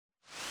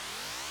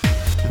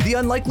The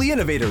Unlikely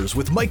Innovators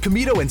with Mike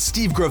Comito and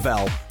Steve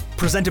Gravel.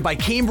 Presented by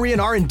Cambrian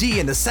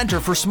R&D and the Center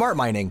for Smart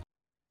Mining.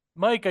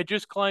 Mike, I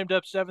just climbed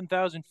up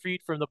 7,000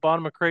 feet from the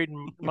bottom of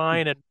Creighton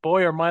Mine, and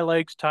boy, are my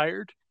legs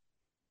tired.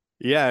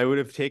 Yeah, it would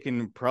have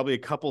taken probably a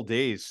couple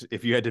days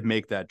if you had to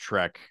make that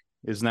trek.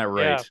 Isn't that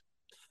right? Yeah.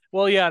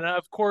 Well, yeah, and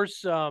of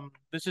course,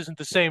 this isn't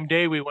the same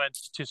day we went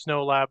to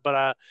SNOLAB,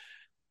 but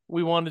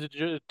we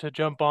wanted to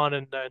jump on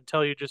and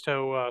tell you just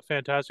how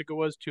fantastic it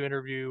was to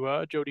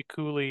interview Jodi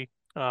Cooley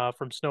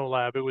from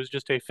SNOLAB. It was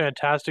just a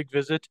fantastic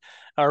visit,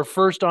 our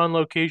first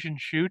on-location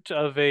shoot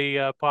of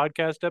a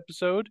podcast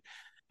episode,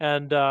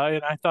 and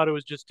I thought it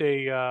was just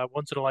a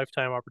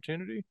once-in-a-lifetime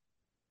opportunity.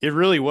 It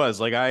really was.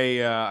 Like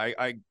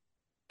I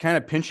kind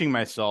of pinching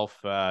myself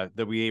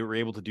that we were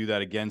able to do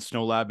that again.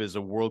 SNOLAB is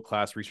a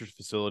world-class research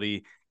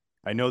facility.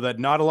 I know that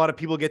not a lot of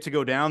people get to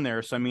go down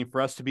there. So, I mean, for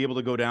us to be able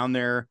to go down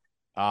there,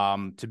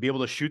 to be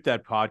able to shoot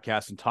that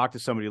podcast and talk to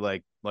somebody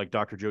like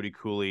Dr. Jodi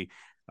Cooley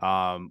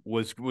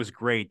was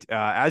great.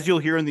 As you'll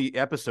hear in the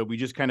episode, we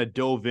just kind of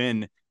dove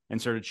in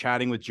and started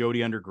chatting with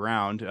Jodi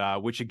underground,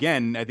 which,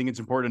 again, I think it's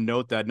important to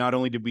note that not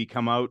only did we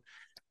come out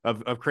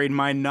of Creighton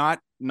Mine, not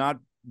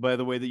by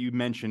the way that you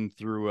mentioned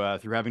through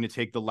having to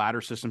take the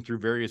ladder system through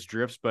various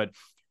drifts, but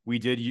we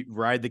did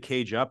ride the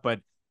cage up.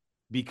 But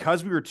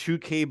because we were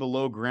 2K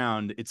below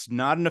ground, it's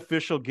not an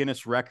official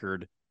Guinness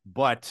record,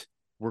 but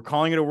we're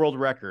calling it a world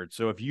record.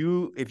 So if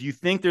you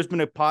think there's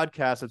been a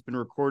podcast that's been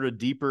recorded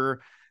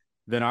deeper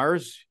than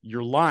ours,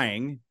 you're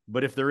lying.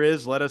 But if there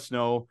is, let us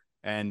know,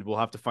 and we'll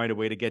have to find a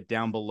way to get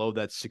down below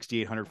that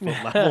 6,800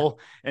 foot level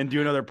and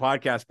do another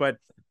podcast. But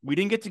we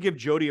didn't get to give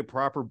Jodi a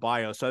proper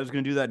bio, so I was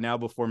going to do that now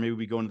before maybe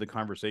we go into the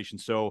conversation.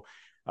 So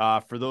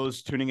for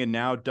those tuning in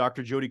now,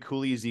 Dr. Jodi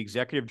Cooley is the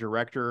executive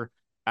director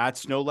at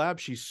SNOLAB.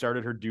 She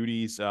started her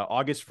duties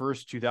August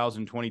 1st,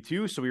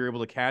 2022. So we were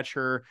able to catch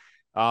her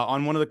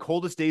on one of the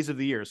coldest days of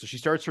the year. So she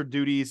starts her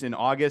duties in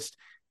August.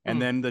 And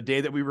then the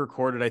day that we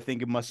recorded, I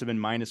think it must have been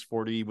minus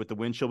 40 with the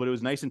wind chill, but it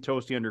was nice and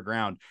toasty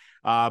underground.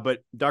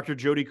 But Dr.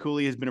 Jodi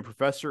Cooley has been a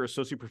professor,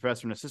 associate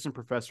professor, and assistant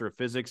professor of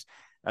physics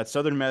at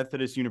Southern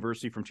Methodist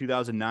University from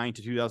 2009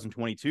 to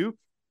 2022.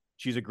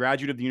 She's a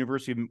graduate of the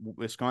University of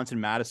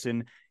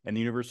Wisconsin-Madison and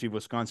the University of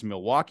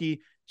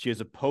Wisconsin-Milwaukee. She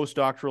is a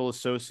postdoctoral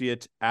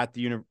associate at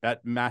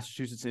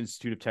Massachusetts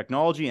Institute of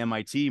Technology,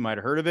 MIT, you might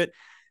have heard of it,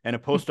 and a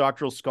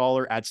postdoctoral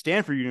scholar at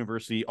Stanford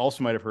University,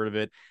 also might have heard of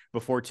it,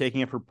 before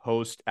taking up her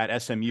post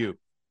at SMU.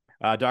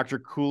 Dr.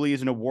 Cooley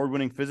is an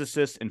award-winning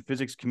physicist and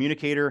physics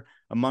communicator.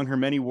 Among her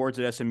many awards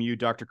at SMU,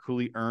 Dr.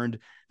 Cooley earned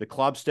the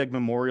Klobsteg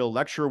Memorial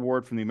Lecture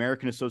Award from the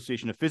American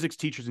Association of Physics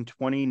Teachers in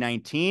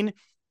 2019,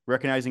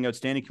 recognizing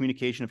outstanding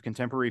communication of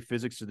contemporary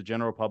physics to the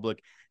general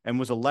public, and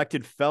was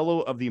elected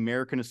Fellow of the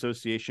American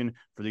Association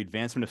for the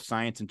Advancement of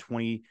Science in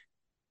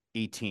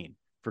 2018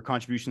 for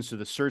contributions to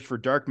the search for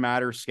dark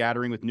matter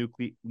scattering with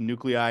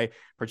nuclei,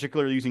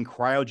 particularly using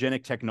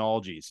cryogenic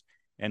technologies.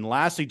 And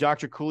lastly,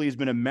 Dr. Cooley has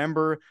been a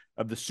member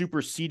of the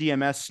Super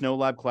CDMS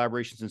SNOLAB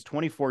collaboration since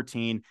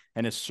 2014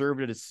 and has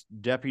served as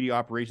deputy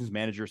operations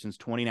manager since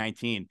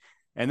 2019.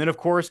 And then, of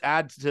course,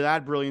 add to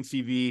that brilliant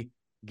CV,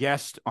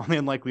 guest on the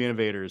Unlikely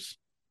Innovators.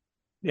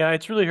 Yeah,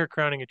 it's really her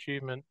crowning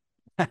achievement.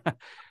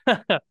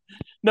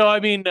 No, I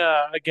mean,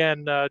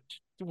 again,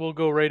 we'll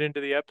go right into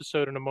the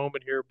episode in a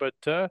moment here,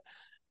 but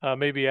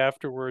maybe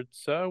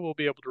afterwards we'll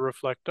be able to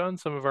reflect on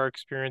some of our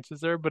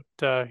experiences there. But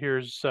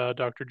here's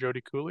Dr.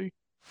 Jodi Cooley.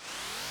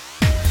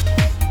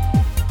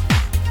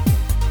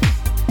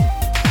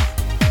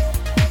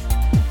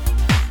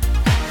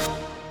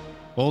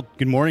 Well,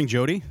 good morning,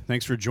 Jodi.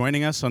 Thanks for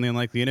joining us on the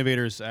Unlikely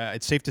Innovators.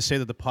 It's safe to say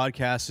that the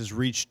podcast has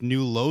reached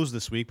new lows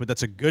this week, but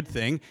that's a good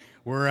thing.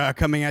 We're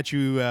coming at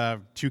you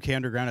 2K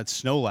underground at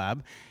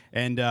SNOLAB,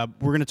 and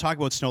we're going to talk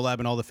about SNOLAB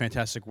and all the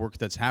fantastic work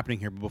that's happening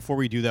here. But before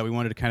we do that, we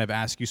wanted to kind of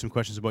ask you some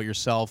questions about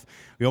yourself.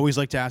 We always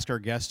like to ask our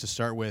guests to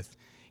start with,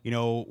 you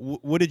know,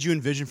 what did you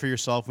envision for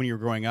yourself when you were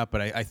growing up?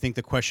 But I think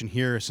the question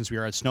here, since we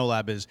are at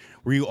SNOLAB, is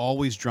were you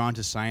always drawn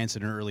to science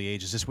at an early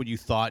age? Is this what you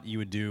thought you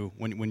would do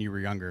when you were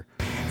younger?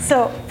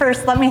 So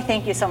first, let me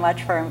thank you so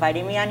much for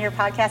inviting me on your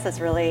podcast. It's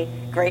really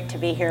great to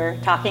be here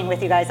talking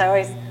with you guys. I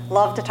always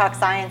love to talk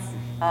science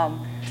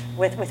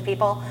with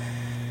people.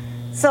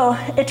 So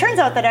it turns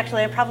out that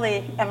actually I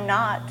probably am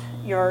not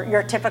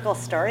your typical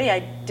story.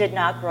 I did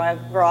not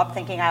grow up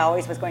thinking I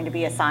always was going to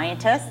be a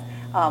scientist.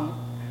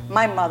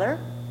 My mother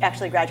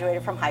actually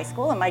graduated from high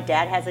school, and my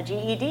dad has a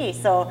GED.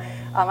 So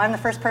I'm the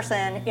first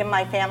person in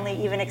my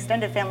family, even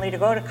extended family, to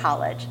go to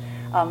college.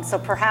 So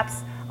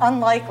perhaps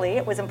unlikely,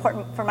 it was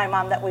important for my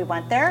mom that we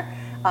went there.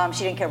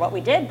 She didn't care what we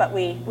did, but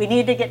we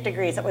needed to get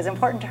degrees. It was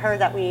important to her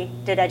that we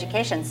did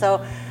education.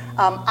 So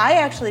I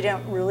actually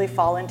didn't really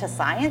fall into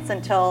science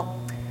until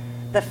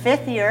the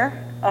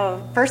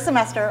first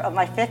semester of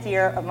my 5th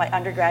year of my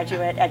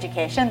undergraduate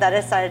education, that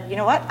I decided, you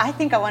know what, I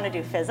think I want to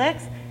do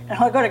physics, and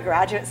I'll go to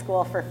graduate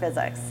school for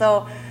physics.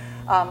 So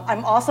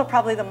I'm also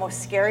probably the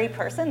most scary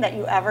person that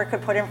you ever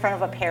could put in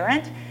front of a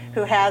parent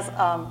who has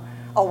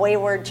a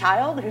wayward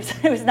child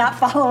who's not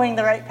following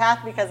the right path,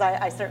 because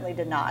I certainly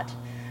did not.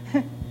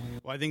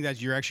 Well, I think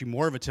that you're actually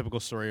more of a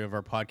typical story of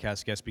our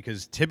podcast guests,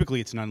 because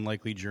typically it's an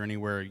unlikely journey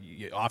where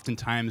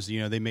oftentimes,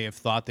 they may have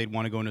thought they'd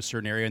want to go in a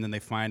certain area and then they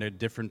find a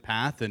different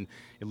path and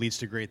it leads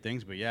to great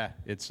things. But yeah,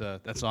 that's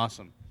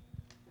awesome.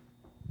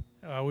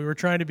 We were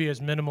trying to be as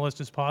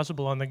minimalist as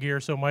possible on the gear,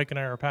 so Mike and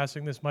I are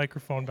passing this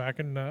microphone back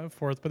and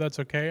forth, but that's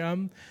okay.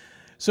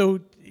 So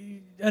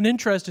an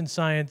interest in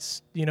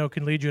science,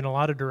 can lead you in a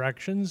lot of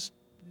directions.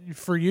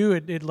 For you,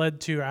 it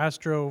led to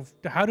astro.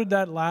 How did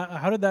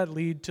that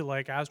lead to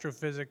like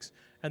astrophysics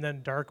and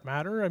then dark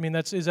matter? I mean,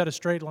 is that a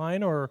straight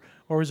line, or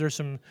is there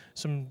some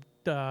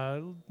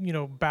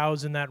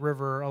bows in that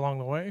river along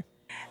the way?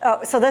 Oh,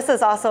 so this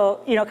is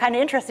also kind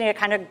of interesting. It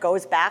kind of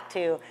goes back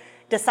to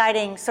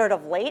deciding sort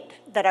of late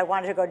that I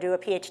wanted to go do a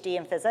PhD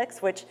in physics,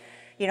 which,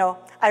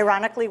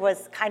 ironically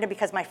was kind of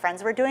because my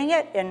friends were doing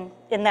it.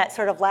 In that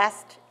sort of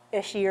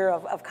last-ish year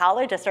of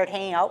college, I started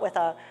hanging out with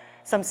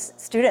some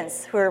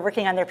students who were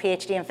working on their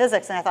PhD in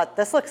physics, and I thought,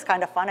 this looks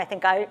kind of fun. I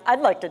think I'd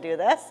like to do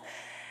this.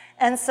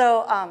 And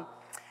so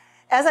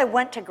as I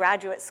went to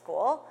graduate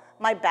school,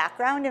 my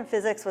background in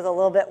physics was a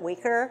little bit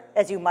weaker,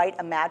 as you might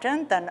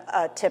imagine, than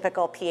a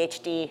typical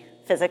PhD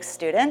physics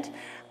student.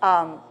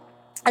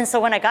 And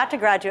so when I got to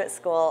graduate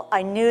school,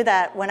 I knew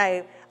that when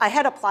I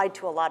had applied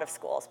to a lot of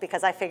schools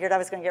because I figured I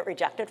was going to get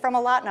rejected from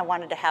a lot and I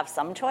wanted to have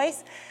some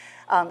choice.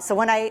 So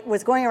when I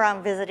was going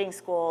around visiting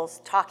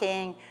schools,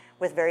 talking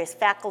with various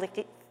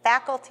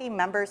faculty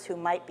members who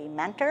might be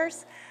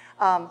mentors,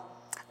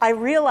 I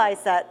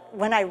realized that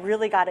when I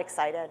really got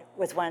excited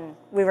was when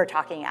we were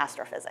talking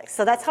astrophysics.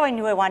 So that's how I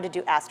knew I wanted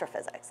to do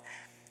astrophysics.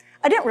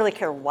 I didn't really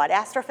care what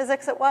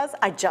astrophysics it was.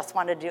 I just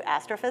wanted to do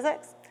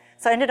astrophysics.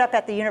 So I ended up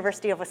at the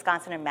University of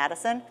Wisconsin in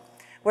Madison,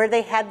 where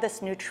they had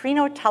this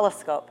neutrino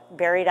telescope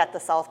buried at the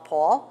South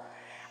Pole.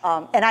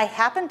 And I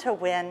happened to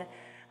win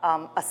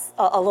a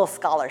little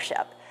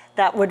scholarship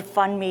that would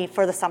fund me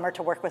for the summer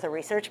to work with a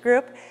research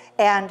group.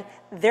 And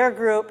their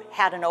group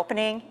had an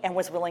opening and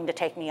was willing to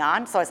take me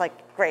on. So I was like,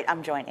 great,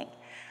 I'm joining.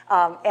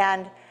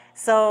 And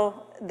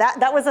so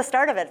that was the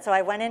start of it. So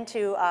I went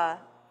into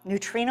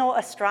neutrino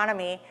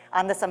astronomy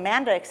on this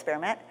Amanda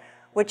experiment,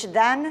 which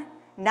then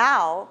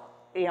now,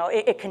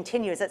 it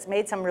continues. It's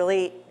made some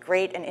really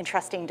great and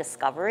interesting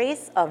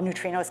discoveries of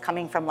neutrinos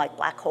coming from like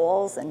black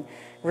holes and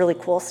really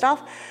cool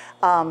stuff.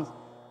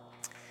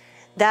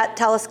 That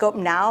telescope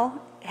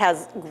now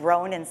has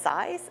grown in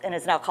size and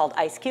is now called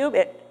IceCube.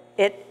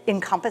 It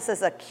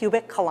encompasses a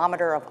cubic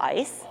kilometer of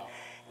ice.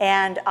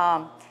 And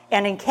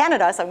in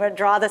Canada, so I'm going to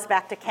draw this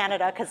back to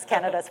Canada because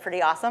Canada is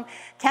pretty awesome.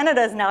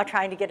 Canada is now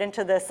trying to get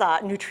into this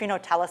neutrino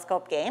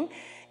telescope game.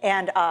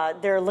 And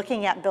they're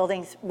looking at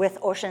buildings with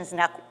Oceans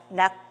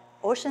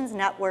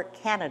Network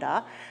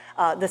Canada,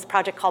 this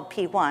project called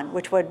P1,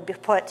 which would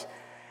put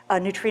a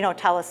neutrino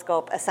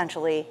telescope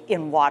essentially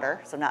in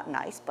water, so not in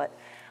ice, but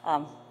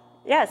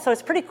yeah, so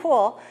it's pretty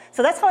cool.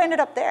 So that's how I ended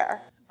up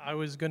there. I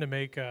was going to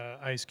make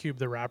Ice Cube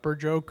the rapper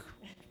joke,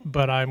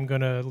 but I'm going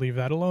to leave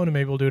that alone, and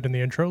maybe we'll do it in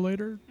the intro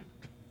later.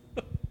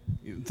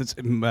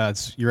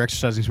 You're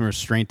exercising some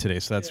restraint today,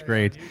 so that's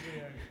great. Yeah.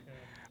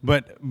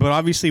 But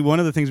obviously,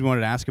 one of the things we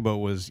wanted to ask about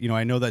was,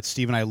 I know that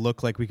Steve and I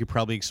look like we could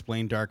probably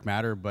explain dark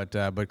matter, but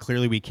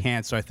clearly we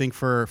can't. So I think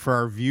for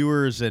our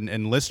viewers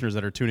and listeners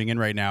that are tuning in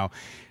right now,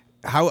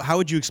 how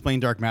would you explain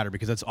dark matter?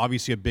 Because that's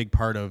obviously a big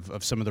part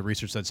of some of the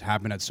research that's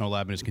happened at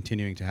SNOLAB and is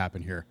continuing to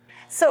happen here.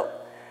 So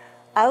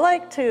I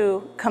like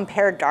to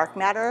compare dark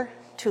matter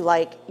to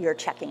like your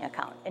checking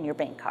account and your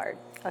bank card.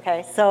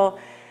 Okay, so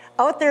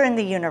out there in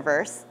the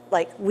universe,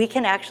 like we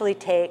can actually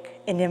take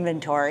an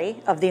inventory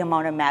of the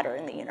amount of matter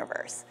in the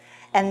universe.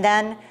 And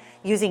then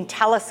using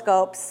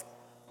telescopes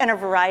and a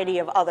variety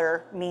of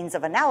other means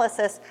of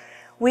analysis,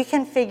 we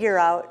can figure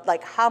out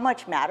like how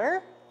much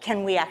matter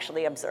can we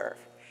actually observe.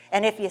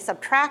 And if you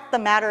subtract the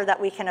matter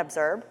that we can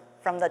observe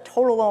from the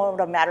total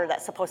amount of matter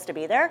that's supposed to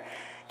be there,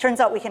 turns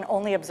out we can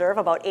only observe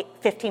about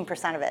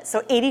 15% of it. So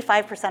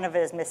 85% of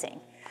it is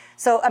missing.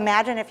 So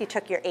imagine if you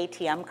took your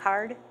ATM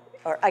card,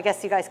 or I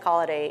guess you guys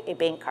call it a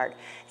bank card.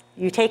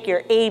 You take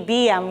your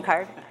ABM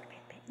card,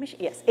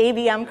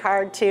 ABM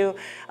card to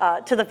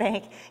the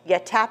bank, you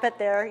tap it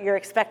there, you're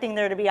expecting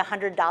there to be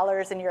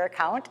 $100 in your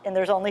account, and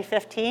there's only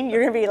 15,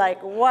 you're gonna be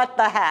like, what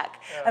the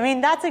heck? Yeah. I mean,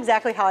 that's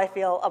exactly how I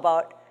feel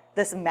about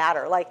this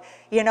matter. Like,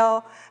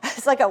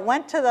 it's like I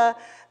went to the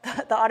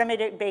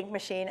automated bank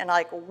machine and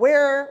like,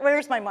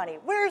 where's my money?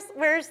 Where's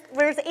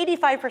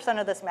 85%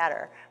 of this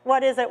matter?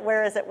 What is it?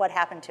 Where is it? What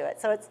happened to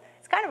it? So it's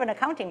kind of an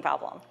accounting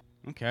problem.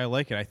 Okay, I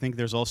like it. I think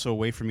there's also a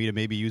way for me to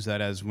maybe use that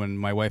as when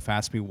my wife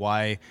asked me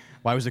why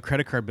was the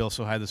credit card bill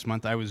so high this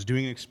month. I was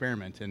doing an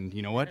experiment, and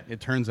you know what? It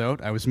turns out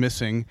I was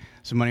missing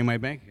some money in my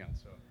bank account.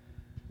 So.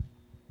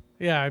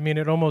 Yeah, I mean,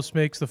 it almost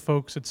makes the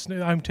folks.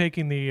 I'm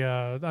taking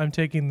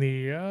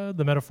the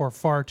metaphor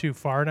far too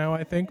far now,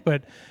 I think,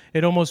 but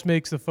it almost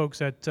makes the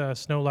folks at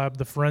SNOLAB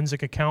the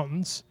forensic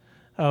accountants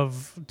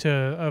of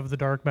the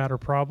dark matter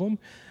problem.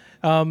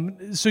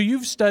 So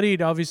you've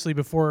studied, obviously,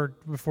 before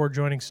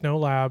joining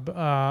SNOLAB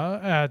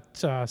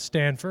at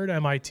Stanford,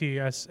 MIT,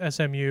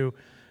 SMU,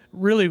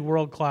 really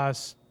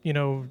world-class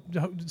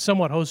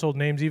somewhat household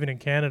names even in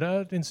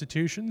Canada,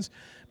 institutions.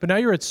 But now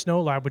you're at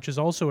SNOLAB, which is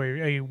also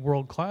a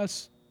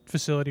world-class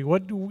facility.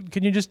 What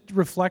can you just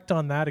reflect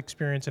on that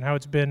experience and how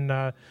it's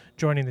been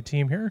joining the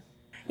team here?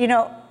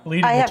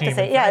 Leading I have to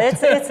say,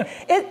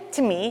 it's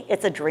to me,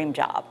 it's a dream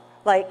job.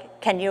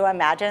 Like, can you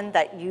imagine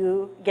that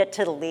you get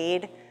to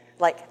lead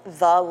like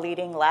the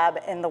leading lab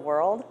in the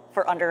world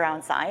for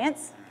underground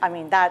science? I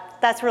mean,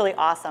 that's really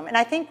awesome. And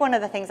I think one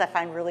of the things I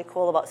find really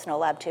cool about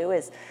SNOLAB too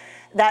is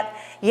that,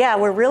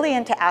 we're really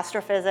into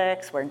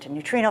astrophysics, we're into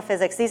neutrino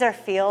physics. These are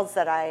fields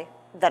that I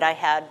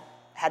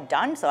had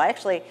done. So I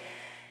actually,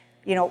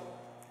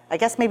 I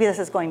guess maybe this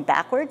is going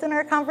backwards in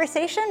our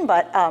conversation,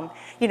 but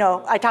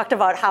I talked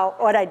about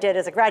what I did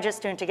as a graduate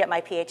student to get my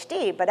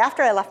PhD. But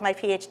after I left my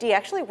PhD, I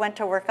actually went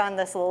to work on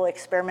this little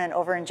experiment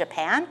over in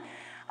Japan.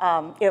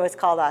 It was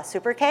called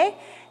Super K,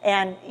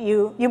 and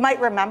you might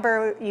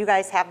remember, you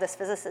guys have this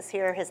physicist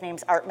here. His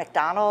name's Art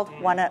McDonald.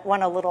 Won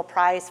a little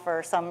prize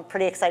for some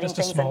pretty exciting things.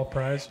 Just a small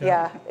prize.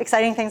 Yeah,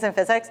 exciting things in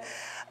physics.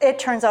 It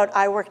turns out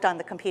I worked on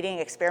the competing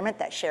experiment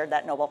that shared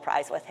that Nobel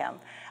Prize with him.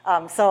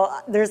 So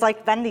there's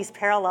been these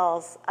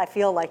parallels, I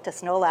feel like, to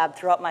SNOLAB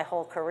throughout my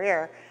whole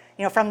career.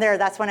 From there,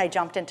 that's when I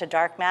jumped into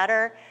dark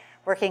matter,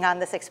 working on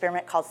this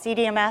experiment called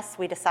CDMS.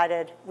 We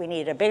decided we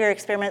needed a bigger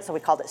experiment, so we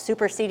called it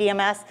Super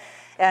CDMS.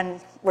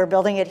 And we're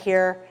building it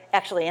here,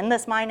 actually in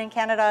this mine in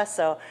Canada.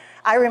 So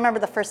I remember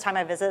the first time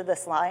I visited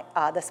this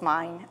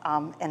mine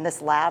in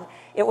this lab.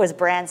 It was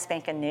brand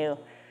spanking new.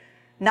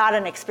 Not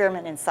an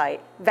experiment in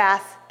sight.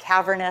 Vast,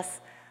 cavernous,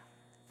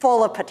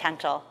 full of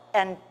potential.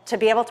 And to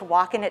be able to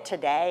walk in it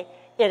today,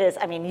 it is,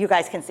 you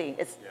guys can see,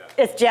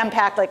 it's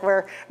jam-packed. Like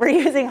we're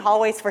using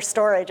hallways for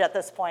storage at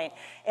this point.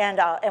 And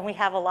we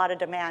have a lot of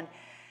demand.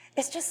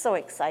 It's just so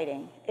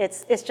exciting.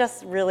 It's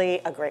just really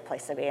a great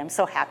place to be. I'm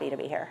so happy to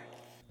be here.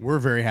 We're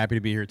very happy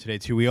to be here today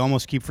too. We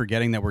almost keep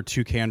forgetting that we're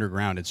 2K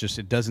underground.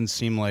 It doesn't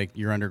seem like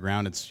you're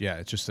underground. It's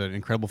just an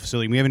incredible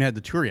facility. We haven't had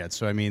the tour yet.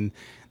 So,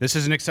 this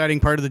is an exciting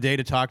part of the day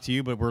to talk to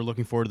you, but we're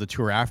looking forward to the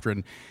tour after.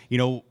 And,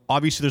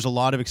 obviously there's a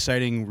lot of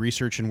exciting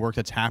research and work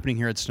that's happening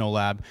here at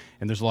SNOLAB,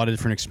 and there's a lot of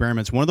different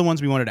experiments. One of the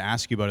ones we wanted to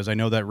ask you about is, I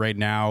know that right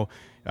now,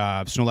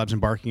 SNOLAB's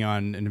embarking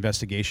on an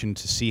investigation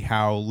to see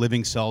how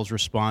living cells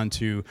respond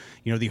to,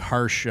 the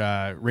harsh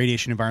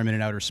radiation environment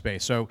in outer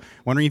space. So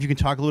wondering if you can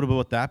talk a little bit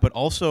about that, but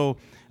also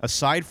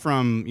aside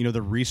from,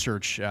 the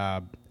research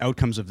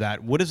outcomes of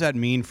that, what does that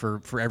mean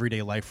for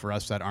everyday life for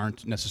us that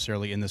aren't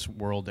necessarily in this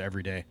world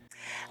every day?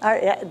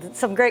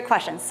 Some great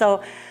questions.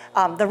 So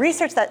the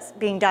research that's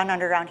being done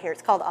underground here,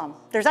 it's called,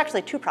 there's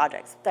actually two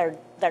projects that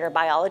are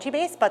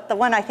biology-based, but the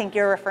one I think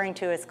you're referring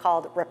to is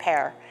called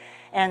REPAIR.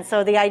 And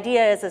so the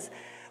idea is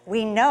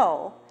we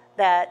know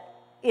that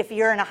if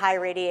you're in a high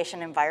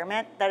radiation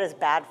environment, that is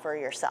bad for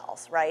your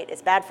cells, right?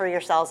 It's bad for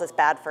your cells, it's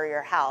bad for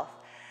your health.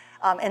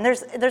 And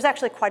there's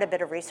actually quite a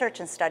bit of research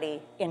and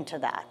study into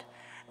that.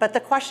 But the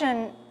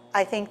question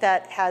I think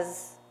that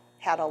has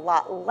had a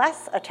lot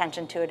less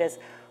attention to it is,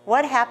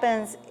 what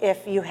happens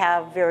if you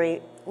have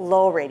very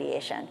low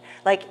radiation?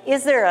 Like,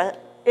 is there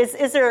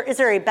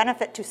a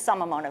benefit to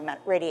some amount of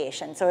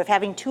radiation? So if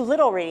having too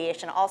little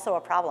radiation also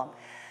a problem?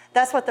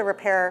 That's what the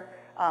REPAIR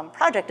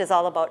project is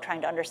all about,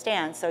 trying to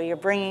understand. So you're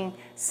bringing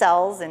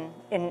cells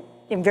in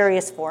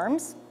various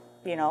forms,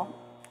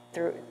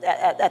 through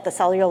at the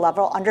cellular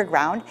level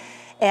underground,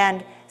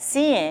 and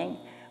seeing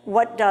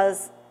what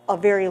does a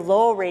very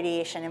low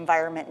radiation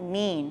environment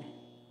mean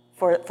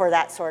for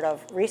that sort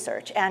of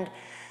research. And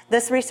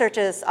this research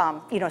is,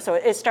 so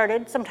it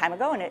started some time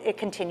ago and it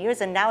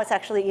continues, and now it's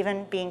actually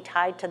even being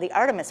tied to the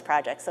Artemis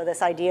project. So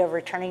this idea of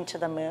returning to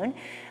the moon,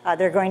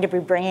 they're going to be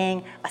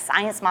bringing a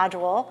science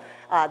module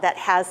that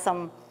has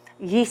some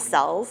yeast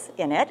cells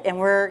in it, and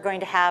we're going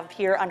to have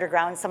here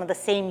underground some of the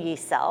same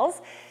yeast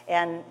cells,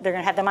 and they're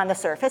going to have them on the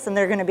surface, and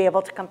they're going to be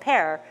able to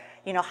compare,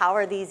 how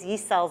are these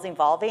yeast cells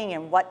evolving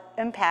and what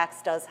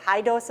impacts does high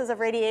doses of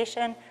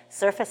radiation,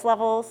 surface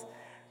levels,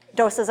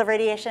 doses of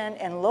radiation,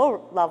 and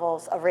low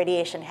levels of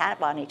radiation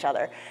have on each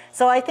other.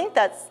 So I think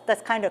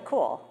that's kind of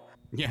cool.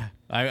 Yeah,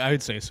 I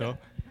would say so.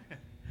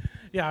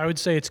 Yeah, I would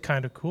say it's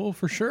kind of cool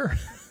for sure.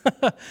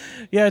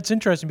 Yeah, it's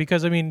interesting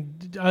because,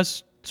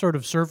 us sort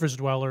of surface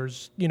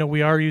dwellers,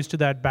 we are used to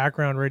that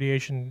background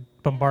radiation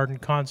bombarding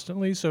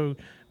constantly. So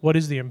what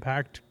is the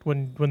impact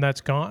when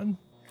that's gone?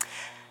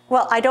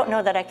 Well, I don't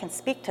know that I can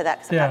speak to that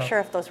because I'm not sure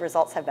if those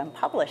results have been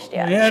published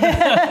yet.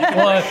 Yeah,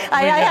 well,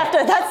 I have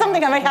to. That's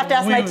something I might have to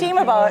ask my team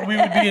about. We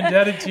would be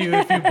indebted to you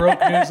if you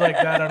broke news like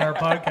that on our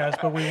podcast,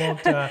 but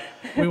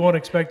we won't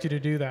expect you to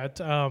do that.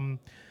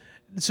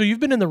 So you've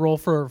been in the role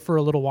for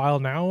a little while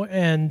now,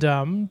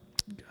 and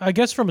I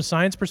guess from a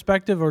science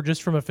perspective or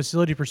just from a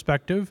facility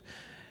perspective,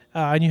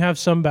 and you have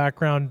some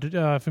background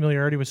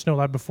familiarity with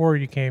SNOLAB before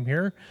you came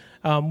here.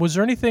 Was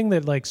there anything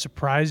that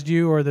surprised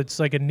you, or that's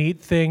a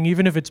neat thing,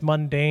 even if it's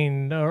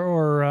mundane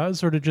or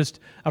sort of just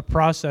a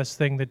process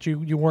thing that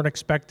you weren't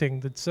expecting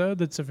that's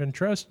of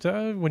interest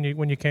when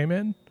you came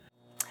in?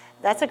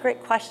 That's a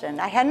great question.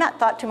 I had not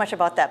thought too much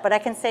about that, but I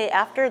can say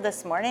after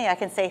this morning,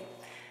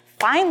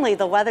 finally,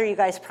 the weather you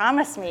guys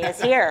promised me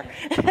is here.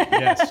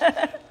 Yes.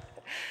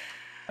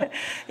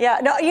 Yeah,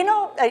 no,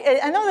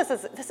 I know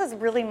this is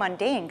really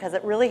mundane because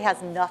it really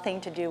has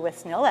nothing to do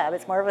with SNOLAB.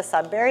 It's more of a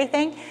Sudbury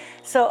thing.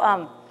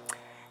 So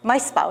my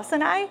spouse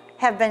and I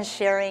have been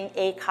sharing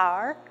a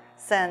car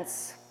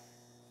since,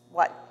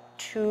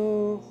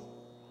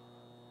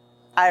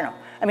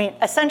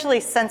 essentially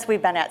since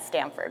we've been at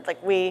Stanford.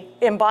 Like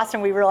in Boston,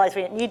 we realized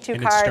we didn't need two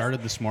cars. And it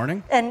started this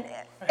morning? And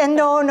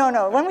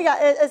no. When we got,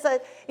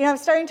 I'm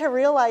starting to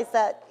realize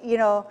that,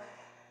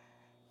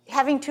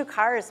 having two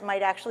cars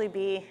might actually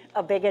be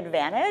a big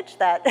advantage,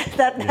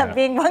 that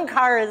being one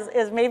car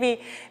is maybe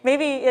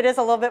it is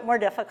a little bit more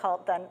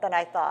difficult than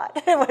I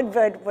thought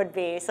it would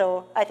be.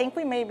 So I think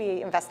we may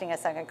be investing in a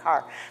second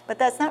car, but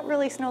that's not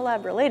really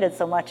SNOLAB related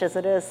so much as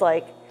it is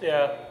like,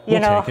 We'll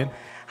take it.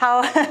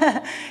 how,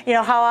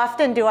 how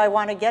often do I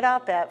want to get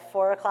up at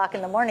 4 o'clock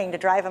in the morning to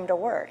drive him to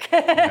work?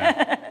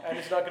 And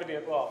it's not going to be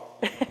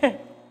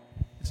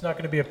it's not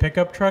going to be a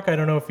pickup truck. I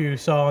don't know if you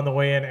saw on the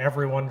way in,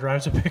 everyone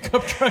drives a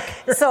pickup truck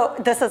here. So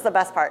this is the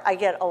best part. I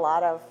get a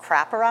lot of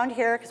crap around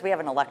here because we have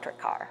an electric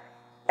car.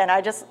 And I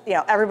just,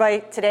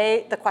 everybody,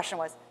 today the question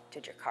was,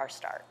 did your car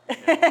start?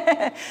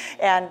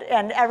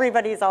 and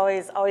everybody's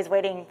always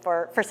waiting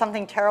for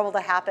something terrible to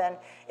happen.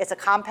 It's a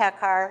compact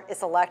car,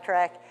 it's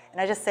electric.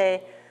 And I just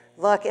say,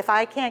 look, if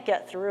I can't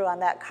get through on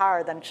that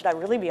car, then should I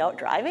really be out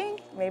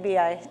driving? Maybe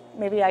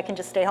I can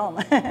just stay home.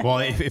 Well,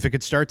 if it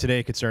could start today,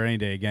 it could start any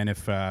day. Again, if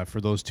for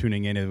those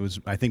tuning in, it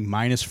was, I think,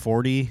 minus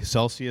 40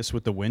 Celsius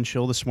with the wind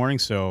chill this morning.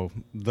 So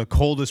the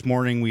coldest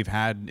morning we've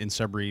had in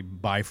Sudbury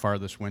by far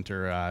this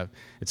winter.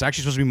 It's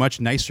actually supposed to be much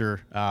nicer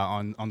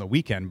on the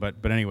weekend.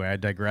 But anyway, I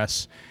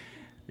digress.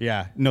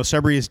 Yeah, no,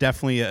 Sudbury is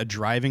definitely a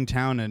driving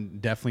town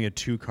and definitely a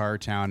two-car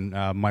town.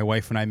 My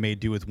wife and I made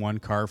do with one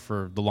car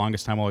for the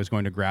longest time while I was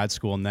going to grad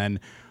school. And then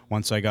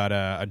once I got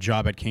a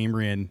job at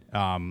Cambrian,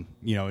 and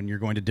you're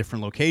going to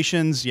different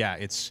locations,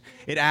 it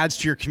adds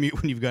to your commute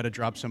when you've got to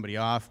drop somebody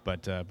off.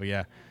 But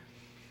yeah.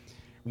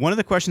 One of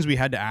the questions we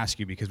had to ask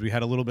you, because we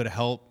had a little bit of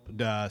help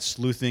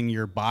sleuthing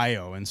your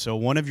bio, and so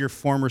one of your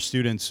former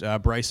students,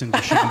 Bryson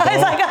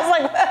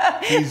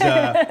DeChambeau,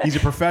 he's a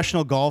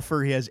professional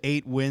golfer. He has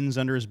 8 wins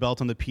under his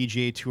belt on the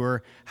PGA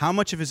Tour. How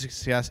much of his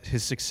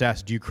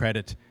success do you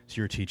credit to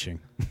your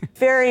teaching?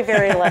 Very,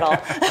 very little.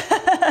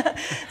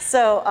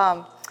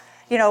 So,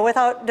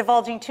 without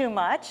divulging too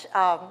much,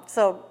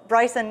 so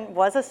Bryson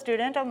was a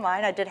student of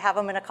mine. I did have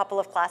him in a couple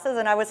of classes,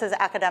 and I was his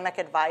academic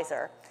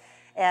advisor.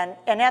 And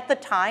at the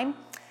time,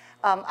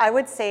 I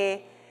would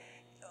say,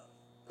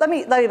 let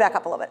me back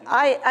up a little bit.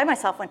 I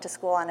myself went to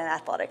school on an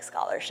athletic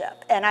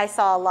scholarship, and I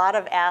saw a lot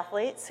of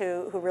athletes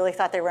who really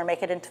thought they were going to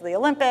make it into the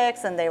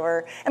Olympics, and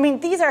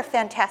these are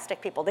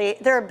fantastic people.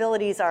 Their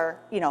abilities are,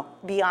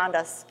 beyond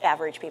us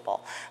average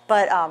people.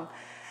 But a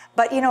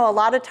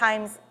lot of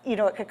times,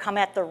 it could come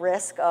at the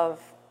risk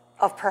of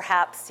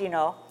perhaps,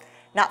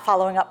 not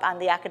following up on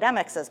the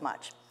academics as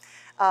much.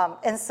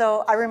 And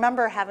so I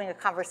remember having a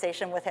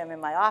conversation with him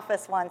in my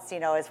office once,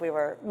 as we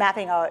were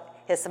mapping out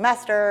his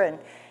semester and,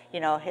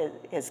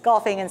 his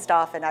golfing and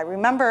stuff. And I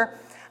remember,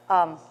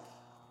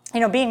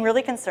 being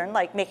really concerned,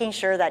 like making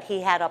sure that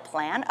he had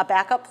a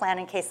backup plan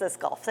in case this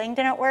golf thing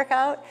didn't work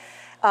out.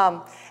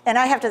 And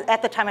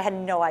at the time, I had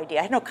no idea.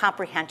 I had no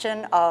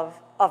comprehension of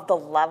the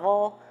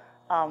level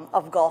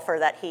of golfer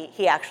that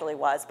he actually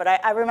was. But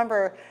I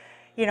remember,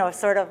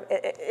 sort of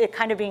it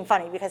kind of being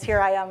funny because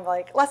here I am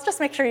like, let's just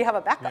make sure you have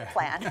a backup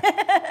plan.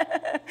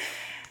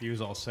 He was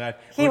all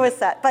set. He was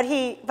set, but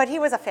he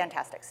was a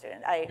fantastic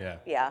student.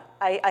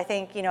 I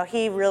think,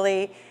 he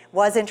really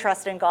was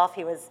interested in golf.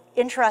 He was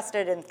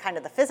interested in kind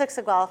of the physics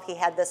of golf. He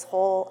had this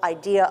whole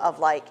idea of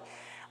like,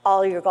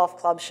 all your golf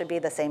clubs should be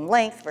the same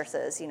length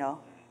versus,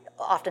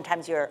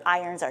 oftentimes your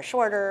irons are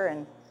shorter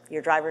and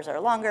your drivers are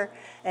longer.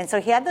 And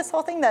so he had this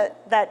whole thing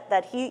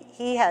that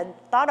he had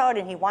thought out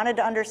and he wanted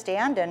to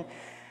understand, and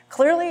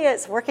clearly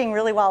it's working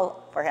really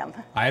well for him.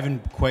 I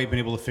haven't quite been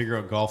able to figure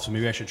out golf, so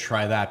maybe I should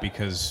try that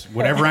because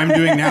whatever I'm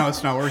doing now,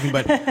 it's not working.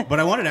 But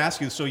I wanted to ask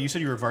you, so you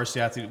said you were a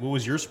varsity athlete. What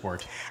was your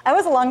sport? I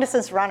was a long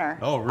distance runner.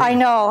 Oh, really? I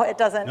know, it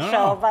doesn't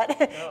show, but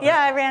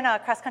I ran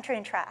cross country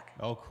and track.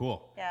 Oh,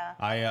 cool. Yeah.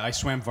 I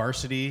swam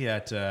varsity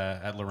at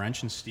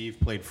Laurentian. Steve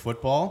played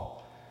football.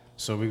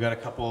 So we've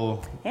got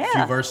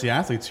few varsity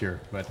athletes here,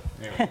 but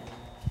anyway.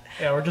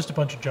 Yeah, we're just a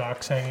bunch of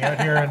jocks hanging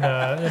out here in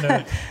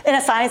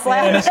a science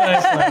lab. In a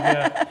science lab,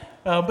 yeah.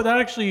 But that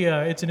actually,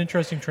 it's an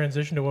interesting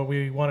transition to what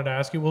we wanted to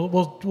ask you.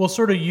 We'll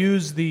sort of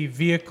use the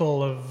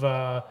vehicle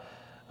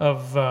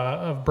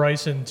of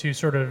Bryson to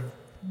sort of,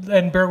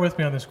 and bear with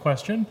me on this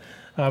question,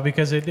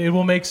 because it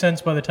will make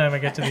sense by the time I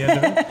get to the end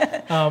of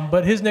it.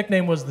 But his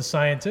nickname was the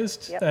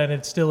Scientist, and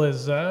it still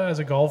is as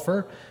a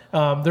golfer.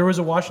 There was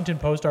a Washington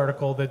Post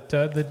article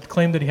that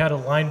claimed that he had a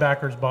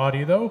linebacker's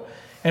body, though.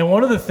 And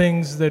one of the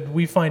things that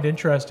we find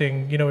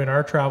interesting, in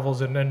our travels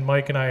and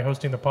Mike and I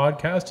hosting the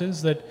podcast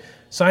is that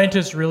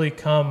scientists really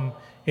come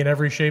in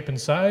every shape and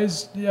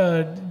size.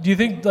 Do you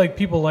think like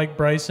people like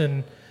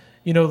Bryson,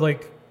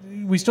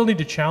 we still need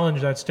to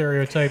challenge that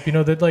stereotype,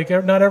 that like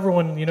not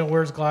everyone,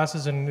 wears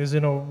glasses and is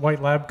in a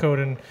white lab coat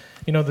and,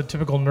 the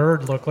typical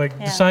nerd look. Like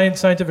the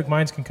scientific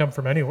minds can come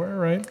from anywhere,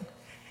 right?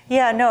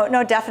 Yeah,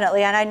 no,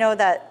 definitely. And I know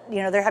that,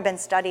 there have been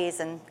studies,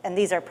 and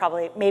these are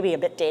probably maybe a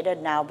bit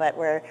dated now, but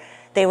where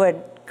they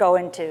would go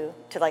into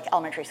like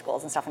elementary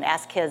schools and stuff and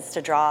ask kids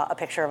to draw a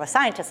picture of a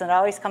scientist, and it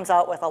always comes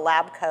out with a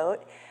lab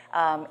coat,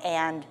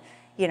 and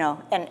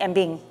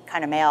being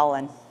kind of male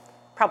and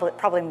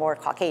probably more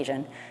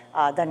Caucasian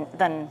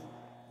than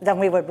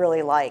we would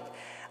really like.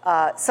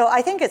 So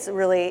I think it's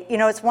really,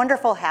 it's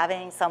wonderful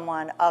having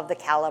someone of the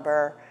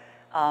caliber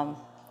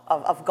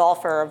of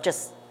golfer,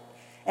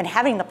 and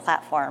having the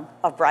platform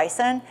of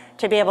Bryson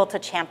to be able to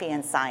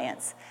champion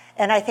science.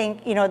 And I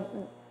think,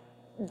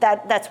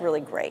 that's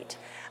really great.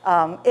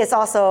 It's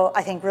also,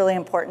 I think, really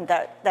important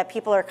that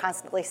people are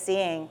constantly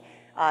seeing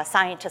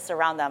scientists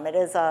around them. It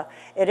is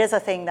a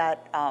thing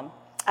that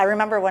I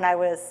remember when I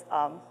was,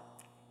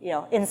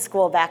 in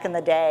school back in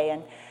the day,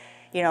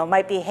 and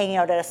might be hanging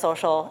out at a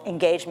social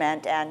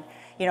engagement, and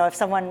if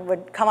someone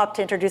would come up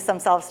to introduce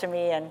themselves to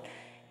me, and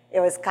I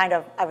was kind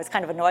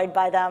of annoyed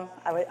by them.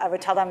 I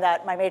would tell them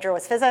that my major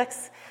was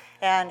physics,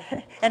 and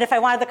if I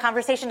wanted the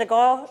conversation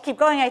to keep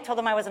going, I told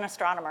them I was an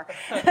astronomer.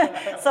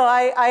 So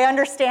I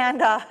understand,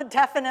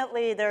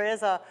 definitely there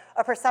is a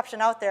perception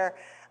out there,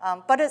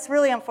 but it's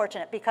really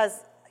unfortunate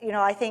because,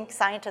 I think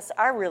scientists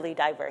are really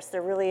diverse.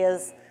 There really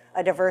is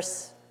a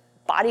diverse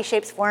body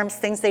shapes, forms,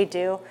 things they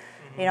do.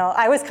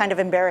 I was kind of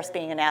embarrassed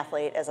being an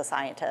athlete as a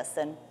scientist,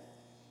 and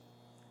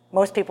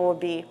most people would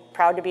be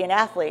proud to be an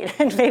athlete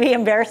and maybe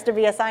embarrassed to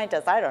be a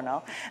scientist. I don't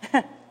know,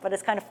 but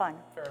it's kind of fun.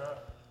 Fair enough.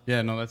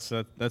 Yeah, no,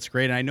 that's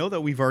great. And I know that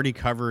we've already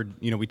covered,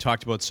 we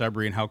talked about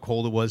Sudbury and how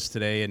cold it was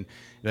today, and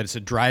that it's a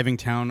driving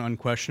town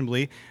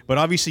unquestionably. But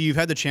obviously you've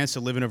had the chance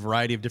to live in a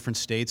variety of different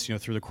states,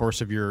 through the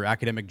course of your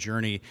academic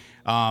journey.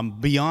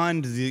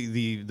 Beyond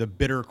the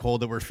bitter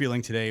cold that we're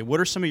feeling today, what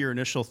are some of your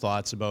initial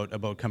thoughts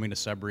about coming to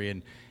Sudbury,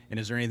 and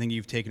is there anything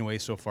you've taken away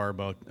so far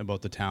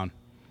about the town?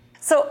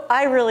 So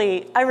I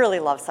really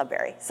love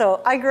Sudbury.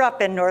 So I grew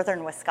up in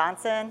northern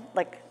Wisconsin,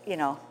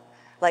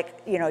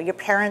 your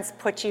parents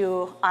put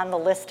you on the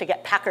list to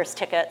get Packers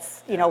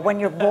tickets, when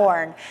you're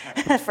born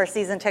for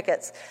season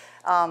tickets.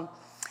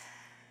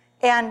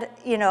 And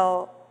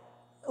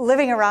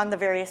living around the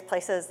various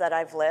places that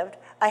I've lived,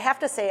 I have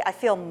to say I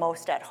feel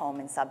most at home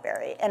in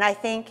Sudbury. And I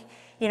think,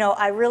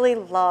 I really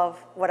love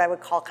what I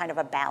would call kind of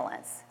a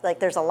balance. Like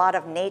there's a lot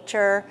of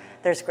nature,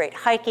 there's great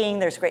hiking,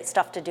 there's great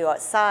stuff to do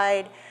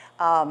outside.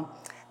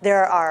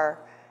 There are,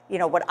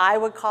 what I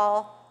would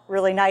call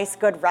really nice,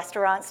 good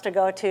restaurants to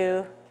go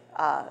to.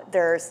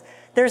 There's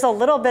a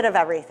little bit of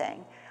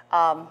everything.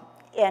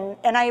 And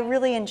I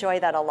really enjoy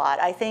that a lot.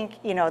 I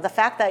think, the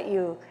fact that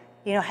you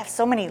have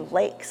so many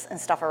lakes and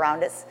stuff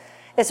around,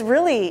 it's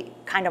really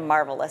kind of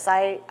marvelous.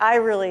 I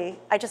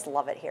just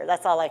love it here.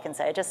 That's all I can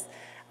say.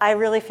 I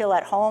really feel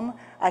at home.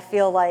 I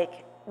feel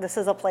like this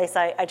is a place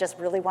I just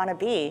really want to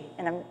be.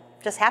 And I'm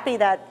just happy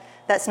that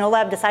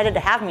SNOLAB decided to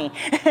have me.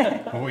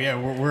 Oh yeah,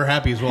 we're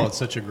happy as well. It's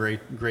such a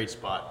great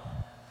spot.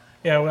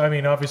 Yeah, I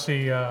mean,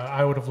 obviously,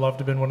 I would have loved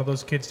to have been one of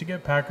those kids to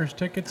get Packers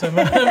tickets. I'm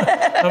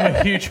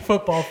a huge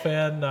football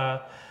fan.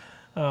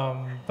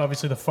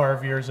 Obviously, the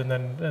Favre years, and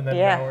then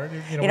now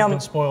we've been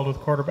spoiled with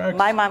quarterbacks.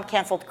 My mom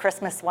canceled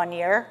Christmas one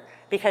year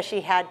because she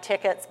had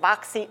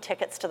box seat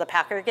tickets to the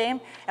Packer game,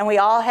 and we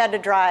all had to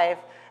drive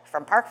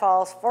from Park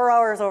Falls 4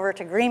 hours over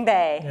to Green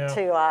Bay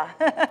to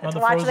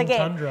watch the game.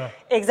 Tundra.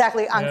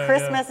 Exactly, on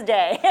Christmas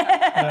Day.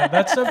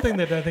 That's something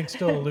that I think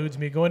still eludes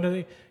me. Going to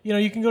the,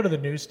 you can go to the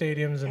new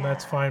stadiums and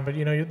that's fine, but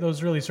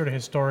those really sort of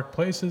historic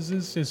places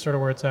is sort of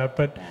where it's at.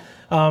 But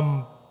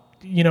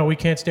we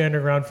can't stay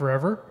underground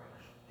forever.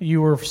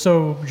 You were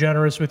so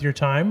generous with your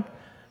time.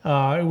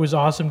 It was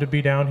awesome to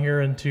be down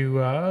here and to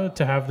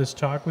have this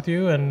talk with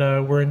you, and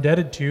we're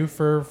indebted to you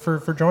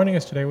for joining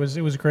us today. It was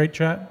a great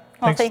chat.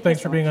 Well,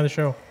 thanks for being on the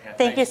show.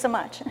 Thank you so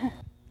much.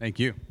 Thank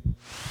you.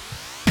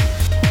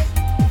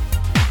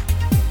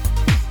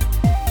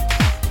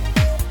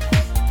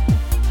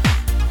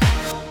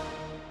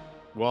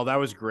 Well, that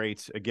was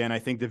great. Again, I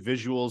think the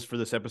visuals for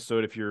this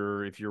episode, if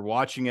you're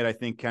watching it, I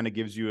think kind of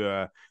gives you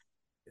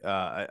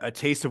a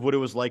taste of what it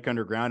was like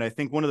underground. I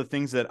think one of the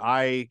things that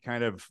I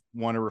kind of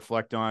want to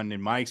reflect on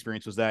in my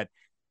experience was that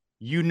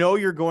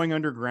you're going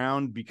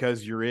underground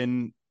because you're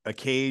in a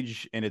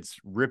cage and it's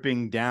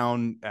ripping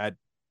down at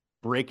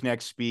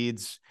breakneck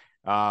speeds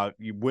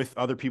with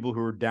other people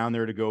who are down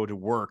there to go to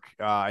work.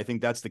 I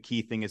think that's the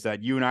key thing, is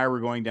that you and I were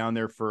going down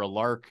there for a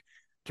lark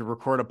to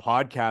record a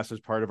podcast as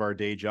part of our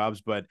day jobs.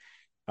 But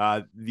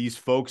these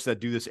folks that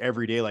do this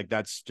every day, like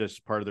that's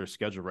just part of their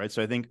schedule, right?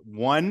 So I think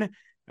where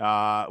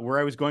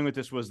I was going with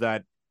this was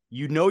that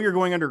you're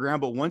going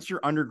underground, but once you're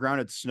underground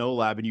at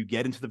SNOLAB and you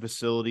get into the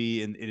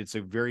facility and it's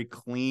a very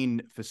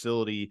clean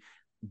facility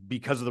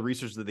because of the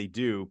research that they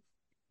do,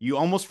 you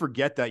almost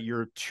forget that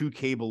you're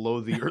 2K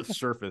below the Earth's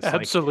surface.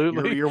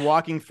 Absolutely. Like you're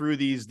walking through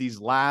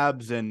these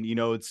labs, and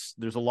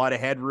there's a lot of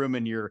headroom,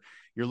 and you're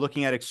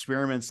looking at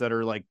experiments that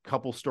are like a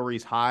couple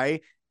stories high,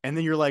 and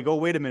then you're like, oh,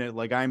 wait a minute,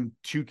 like I'm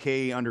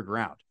 2K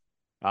underground.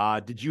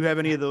 Did you have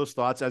any of those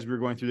thoughts as we were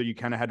going through that you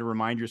kind of had to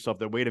remind yourself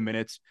that, wait a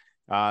minute,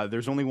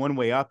 there's only one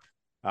way up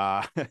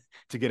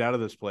to get out of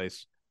this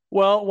place?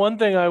 Well, one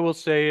thing I will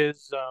say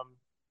is,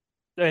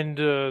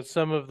 and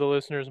some of the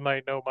listeners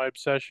might know my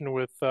obsession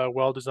with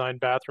well-designed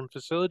bathroom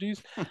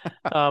facilities.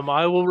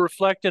 I will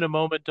reflect in a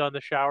moment on the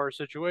shower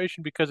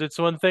situation because it's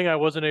one thing I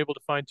wasn't able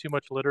to find too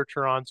much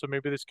literature on. So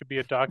maybe this could be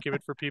a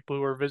document for people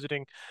who are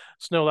visiting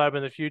SNOLAB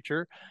in the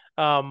future.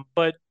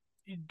 But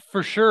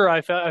for sure,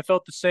 I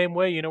felt the same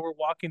way. You know, we're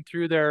walking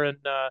through there, and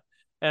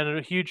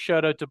a huge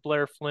shout out to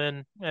Blair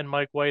Flynn and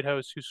Mike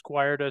Whitehouse who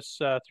squired us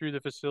through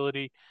the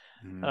facility.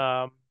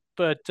 Mm.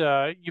 But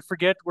you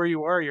forget where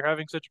you are. You're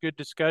having such good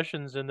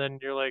discussions, and then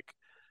you're like,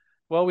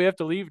 well, we have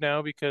to leave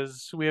now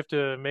because we have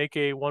to make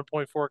a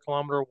 1.4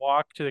 kilometer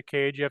walk to the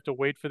cage. You have to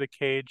wait for the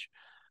cage,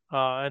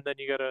 and then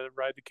you got to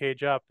ride the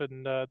cage up,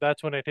 and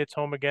that's when it hits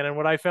home again. And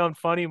what I found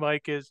funny,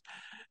 Mike, is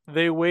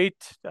they wait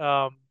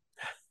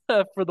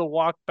for the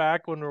walk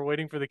back when we're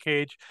waiting for the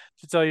cage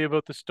to tell you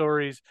about the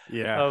stories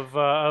Yeah. of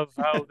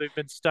how they've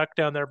been stuck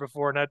down there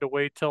before and had to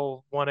wait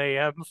till 1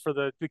 a.m. for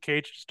the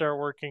cage to start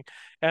working.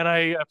 And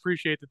I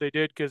appreciate that they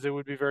did because it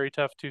would be very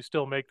tough to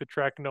still make the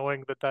trek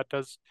knowing that that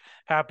does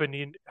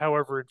happen,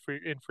 however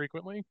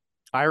infrequently.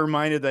 I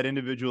reminded that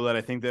individual that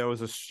I think that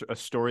was a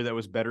story that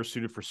was better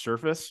suited for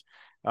surface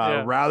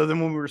Yeah. rather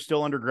than when we were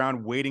still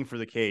underground waiting for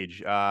the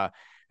cage.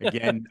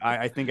 Again,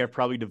 I think I've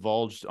probably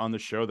divulged on the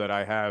show that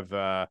I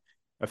have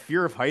a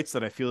fear of heights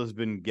that I feel I've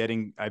been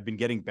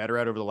getting better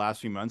at over the last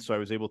few months. So I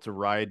was able to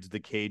ride the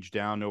cage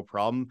down, no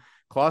problem.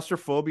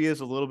 Claustrophobia is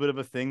a little bit of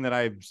a thing that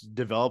I've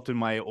developed in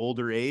my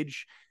older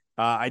age.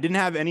 I didn't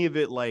have any of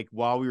it like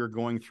while we were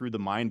going through the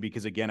mine,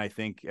 because again, I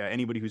think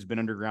anybody who's been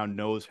underground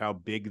knows how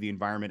big the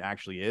environment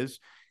actually is.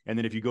 And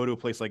then if you go to a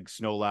place like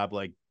SNOLAB,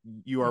 like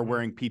you are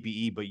wearing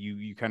PPE, but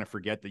you kind of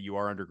forget that you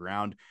are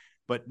underground.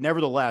 But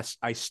nevertheless,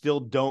 I still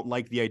don't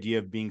like the idea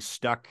of being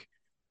stuck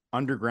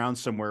underground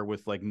somewhere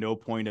with like no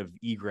point of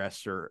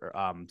egress or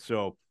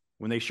so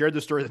when they shared the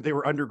story that they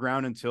were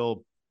underground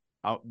until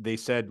they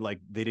said like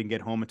they didn't get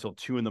home until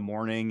 2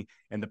 a.m.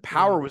 and the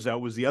power was out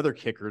was the other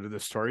kicker to the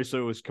story. So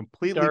it was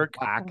completely Dark.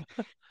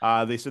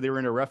 black. They said they were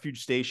in a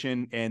refuge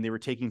station and they were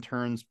taking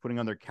turns putting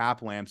on their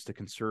cap lamps to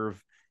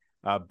conserve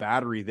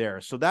battery there.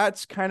 So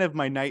that's kind of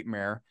my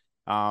nightmare.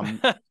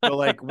 So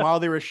like while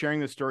they were sharing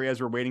the story as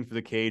we're waiting for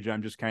the cage,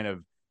 I'm just kind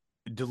of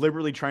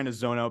deliberately trying to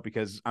zone out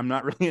because I'm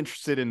not really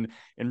interested in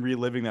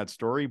reliving that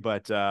story.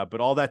 But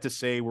all that to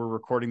say, we're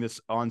recording this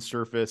on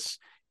surface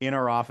in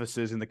our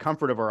offices, in the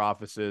comfort of our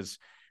offices.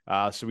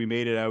 So we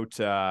made it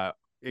out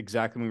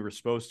exactly when we were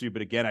supposed to.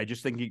 But again, I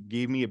just think it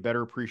gave me a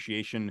better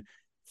appreciation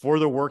for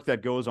the work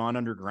that goes on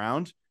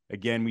underground.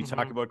 Again, we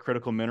talk about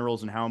critical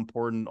minerals and how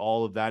important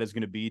all of that is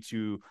going to be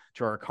to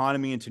our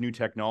economy and to new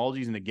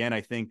technologies. And again, I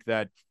think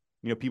that,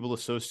 people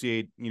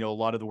associate, a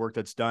lot of the work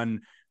that's done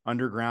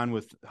underground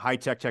with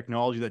high-tech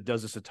technology that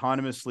does this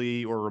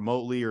autonomously or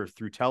remotely or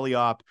through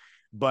teleop,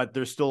 but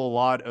there's still a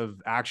lot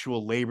of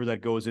actual labor that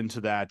goes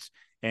into that.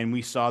 And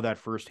we saw that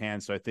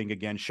firsthand. So I think,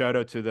 again, shout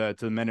out to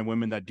the men and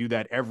women that do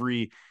that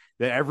every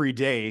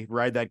day,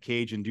 ride that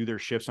cage and do their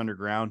shifts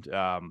underground.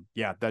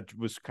 Yeah, that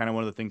was kind of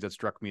one of the things that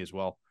struck me as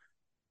well.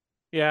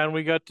 Yeah, and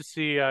we got to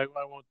see, I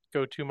won't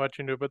go too much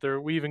into it,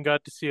 but we even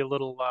got to see a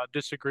little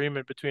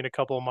disagreement between a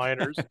couple of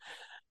miners.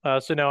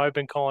 So now I've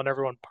been calling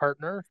everyone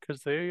partner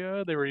because they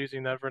were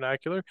using that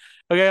vernacular.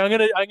 Okay, I'm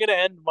gonna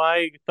end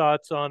my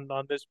thoughts on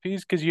this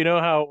piece because you know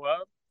how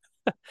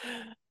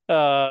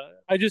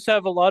I just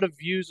have a lot of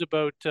views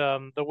about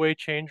the way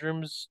change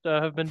rooms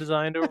have been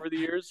designed over the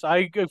years.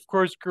 I of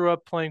course grew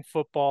up playing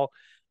football,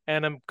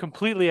 and I'm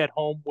completely at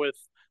home with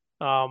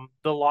the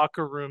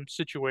locker room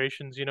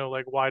situations.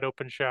 Like wide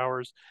open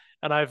showers,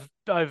 and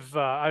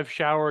I've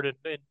showered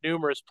in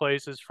numerous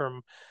places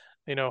from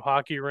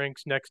hockey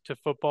rinks next to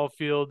football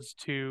fields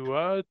to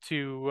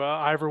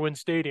Iverwin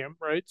Stadium,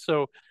 right?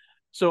 So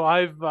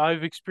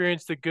I've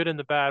experienced the good and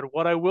the bad.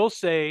 What I will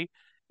say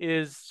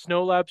is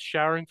SNOLAB's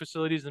showering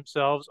facilities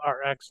themselves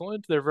are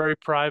excellent. They're very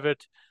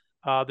private.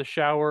 The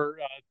shower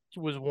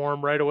was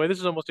warm right away. This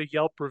is almost a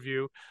Yelp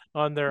review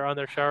on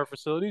their shower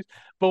facilities.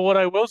 But what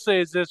I will say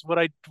is this: what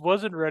I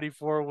wasn't ready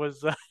for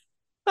was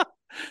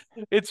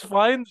it's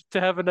fine to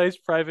have a nice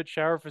private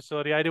shower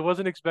facility. I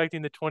wasn't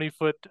expecting the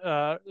 20-foot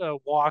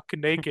walk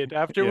naked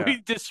after Yeah.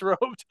 we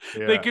disrobed.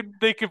 Yeah.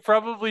 They could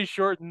probably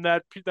shorten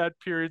that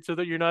period so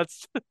that you're not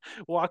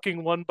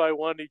walking one by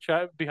one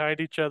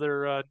behind each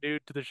other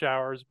nude to the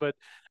showers. But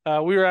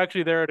we were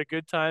actually there at a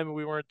good time.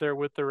 We weren't there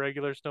with the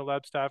regular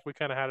SNOLAB staff. We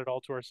kind of had it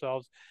all to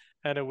ourselves,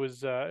 and it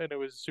was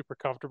super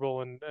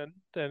comfortable and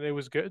it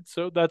was good.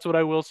 So that's what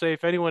I will say.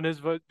 If anyone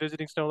is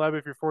visiting SNOLAB,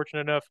 if you're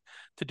fortunate enough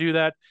to do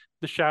that,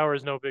 the shower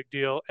is no big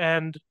deal.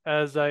 And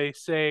as I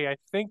say, I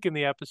think in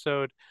the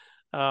episode,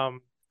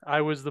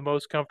 I was the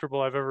most comfortable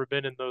I've ever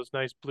been in those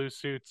nice blue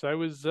suits. I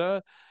was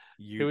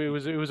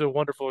it was a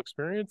wonderful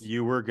experience.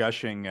 You were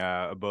gushing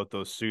about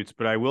those suits,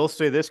 but I will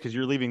say this because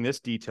you're leaving this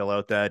detail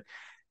out that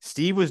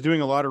Steve was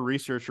doing a lot of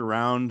research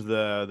around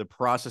the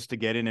process to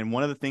get in, and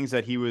one of the things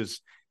that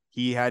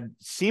he had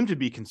seemed to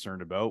be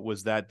concerned about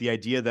was that the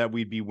idea that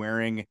we'd be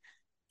wearing,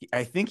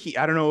 I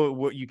don't know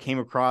what you came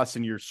across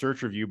in your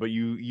search review, but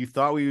you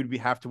thought we would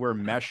have to wear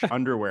mesh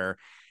underwear.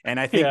 And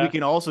I think we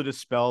can also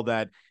dispel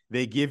that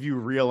they give you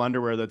real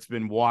underwear that's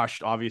been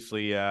washed,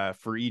 obviously,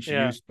 for each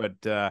use.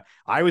 But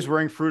I was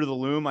wearing Fruit of the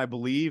Loom, I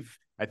believe.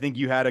 I think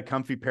you had a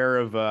comfy pair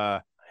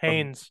of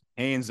Hanes.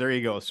 Hanes, there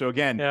you go. So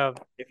again,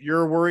 if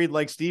you're worried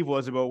like Steve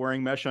was about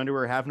wearing mesh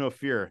underwear, have no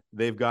fear.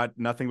 They've got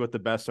nothing but the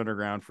best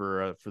underground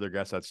for their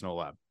guests at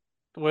SNOLAB.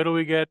 Wait till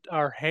we get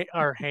our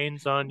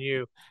Hanes on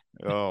you.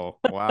 Oh,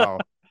 wow.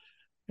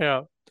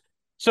 Yeah.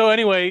 So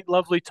anyway,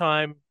 lovely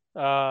time.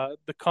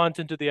 The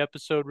content of the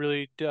episode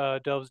really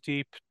delves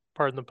deep,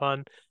 pardon the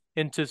pun,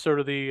 into sort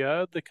of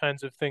the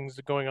kinds of things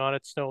going on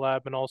at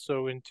SNOLAB, and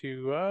also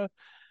into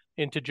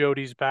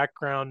Jodi's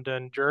background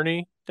and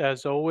journey,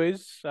 as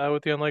always,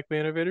 with the Unlikely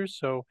Innovators.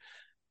 So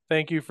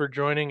thank you for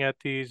joining at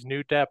these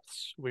new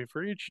depths we've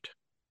reached.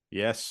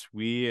 Yes,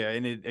 we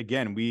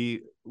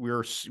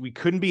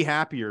couldn't be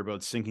happier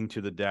about sinking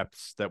to the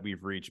depths that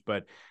we've reached.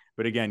 But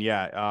again,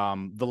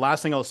 the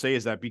last thing I'll say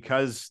is that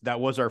because that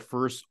was our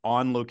first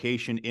on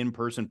location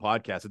in-person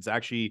podcast, it's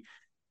actually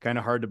kind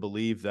of hard to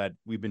believe that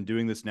we've been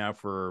doing this now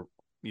for,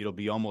 it'll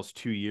be almost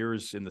 2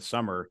 years in the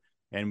summer.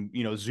 And,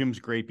 Zoom's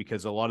great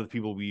because a lot of the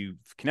people we've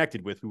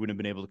connected with, we wouldn't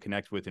have been able to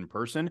connect with in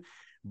person,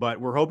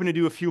 but we're hoping to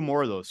do a few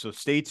more of those. So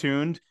stay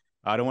tuned.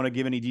 I don't want to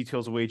give any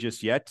details away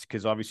just yet,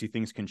 because obviously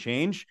things can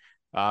change,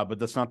 but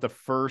that's not the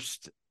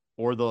first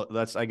No,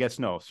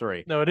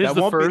 it is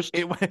the first.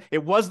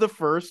 It was the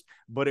first,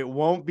 but it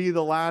won't be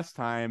the last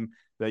time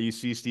that you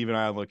see Steve and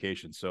I on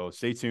location. So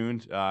stay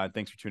tuned.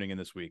 Thanks for tuning in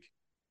this week.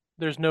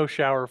 There's no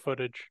shower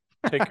footage.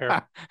 Take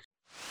care.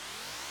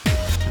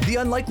 The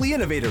Unlikely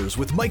Innovators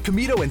with Mike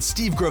Comito and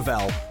Steve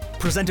Gravel.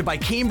 Presented by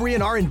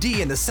Cambrian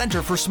R&D and the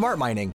Center for Smart Mining.